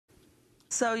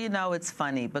So, it's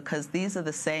funny because these are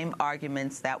the same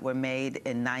arguments that were made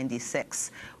in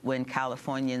 '96 when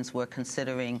Californians were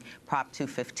considering Prop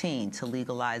 215 to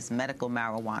legalize medical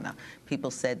marijuana.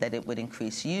 People said that it would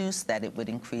increase use, that it would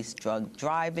increase drug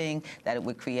driving, that it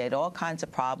would create all kinds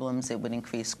of problems, it would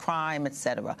increase crime,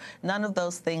 etc. None of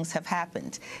those things have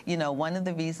happened. One of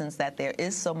the reasons that there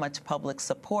is so much public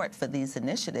support for these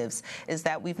initiatives is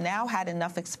that we've now had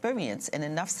enough experience in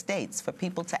enough states for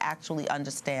people to actually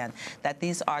understand that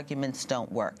these arguments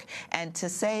don't work. And to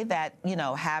say that,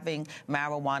 having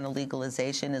marijuana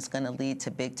legalization is going to lead to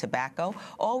big tobacco,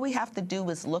 all we have to do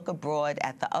is look abroad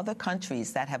at the other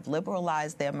countries that have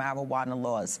liberalized their marijuana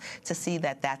laws to see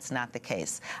that that's not the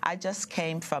case. I just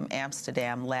came from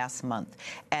Amsterdam last month,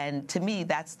 and to me,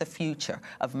 that's the future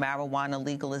of marijuana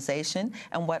legalization.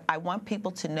 And what I want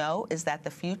people to know is that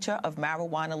the future of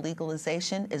marijuana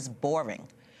legalization is boring.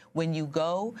 When you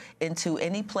go into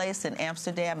any place in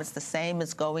Amsterdam, it's the same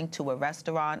as going to a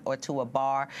restaurant or to a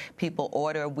bar. People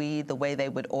order weed the way they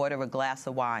would order a glass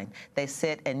of wine. They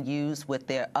sit and use with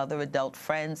their other adult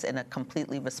friends in a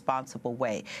completely responsible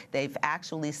way. They've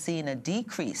actually seen a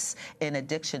decrease in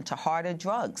addiction to harder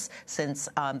drugs since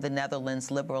the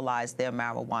Netherlands liberalized their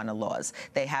marijuana laws.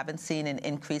 They haven't seen an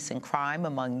increase in crime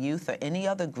among youth or any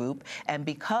other group, and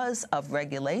because of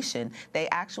regulation, they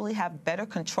actually have better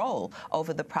control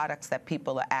over the products that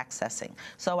people are accessing.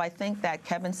 So I think that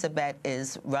Kevin Sabet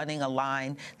is running a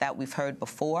line that we've heard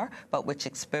before, but which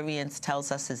experience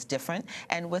tells us is different.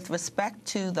 And with respect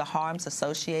to the harms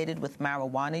associated with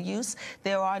marijuana use,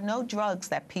 there are no drugs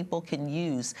that people can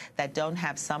use that don't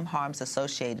have some harms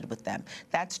associated with them.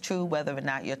 That's true whether or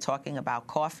not you're talking about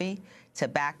coffee,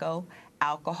 tobacco,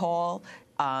 alcohol,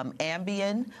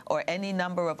 Ambien, or any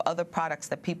number of other products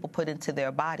that people put into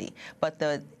their body. But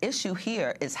the issue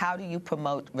here is, how do you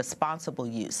promote responsible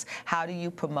use? How do you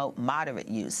promote moderate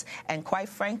use? And quite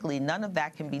frankly, none of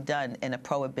that can be done in a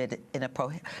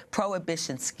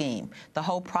prohibition scheme. The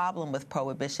whole problem with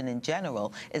prohibition in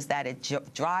general is that it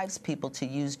drives people to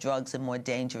use drugs in more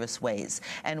dangerous ways.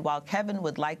 And while Kevin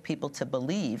would like people to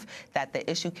believe that the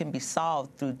issue can be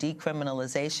solved through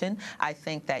decriminalization, I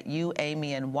think that you,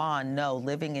 Amy, and Juan know,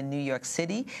 living in New York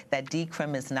City, that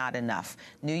decrim is not enough.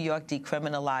 New York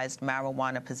decriminalized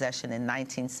marijuana possession in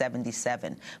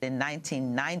 1977. In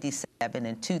 1997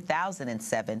 and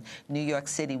 2007, New York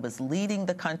City was leading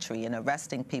the country in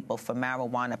arresting people for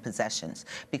marijuana possessions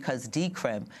because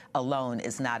decrim alone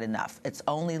is not enough. It's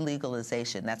only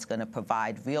legalization that's going to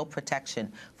provide real protection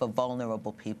for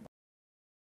vulnerable people.